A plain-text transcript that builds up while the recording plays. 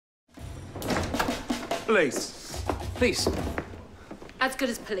police. Police? As good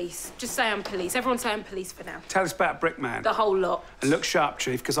as police. Just say I'm police. Everyone say I'm police for now. Tell us about Brickman. The whole lot. And look sharp,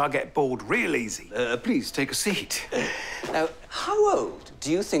 Chief, because I get bored real easy. Please, take a seat. Now, how old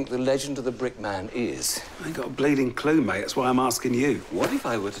do you think the legend of the Brickman is? I ain't got a bleeding clue, mate. That's why I'm asking you. What if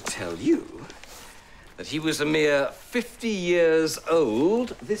I were to tell you that he was a mere 50 years old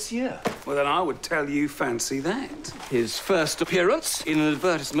this year? Well, then I would tell you fancy that. His first appearance in an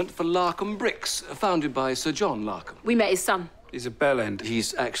advertisement for Larkham Bricks, founded by Sir John Larkham. We met his son. He's a bellend.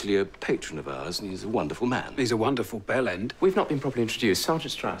 He's actually a patron of ours, and he's a wonderful man. He's a wonderful bellend. We've not been properly introduced.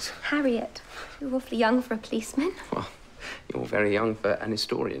 Sergeant Strauss. Harriet, you're awfully young for a policeman. Well, you're very young for an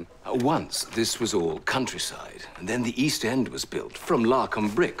historian. Once, this was all countryside, and then the East End was built from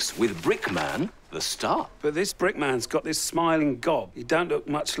Larkham Bricks, with Brickman the star. But this Brickman's got this smiling gob. He don't look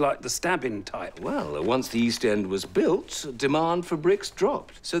much like the stabbing type. Well, once the East End was built, demand for bricks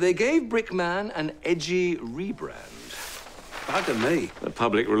dropped. So they gave Brickman an edgy rebrand. Bugger me. A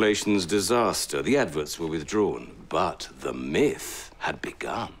public relations disaster. The adverts were withdrawn, but the myth had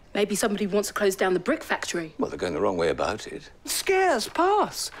begun. Maybe somebody wants to close down the brick factory. Well, they're going the wrong way about it. Scares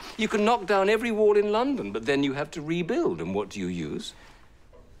pass. You can knock down every wall in London, but then you have to rebuild. And what do you use?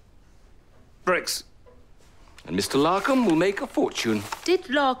 Bricks. And Mr. Larkham will make a fortune. Did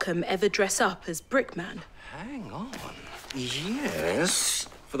Larkham ever dress up as Brickman? Hang on. Yes,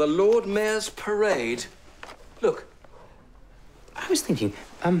 for the Lord Mayor's parade. Look. I was thinking,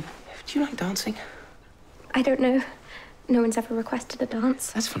 do you like dancing? I don't know. No one's ever requested a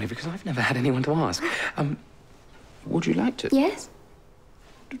dance. That's funny, because I've never had anyone to ask. Would you like to? Yes?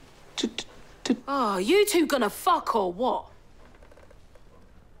 Oh, you two gonna fuck or what?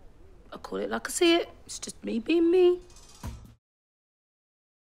 I call it like I see it. It's just me being me.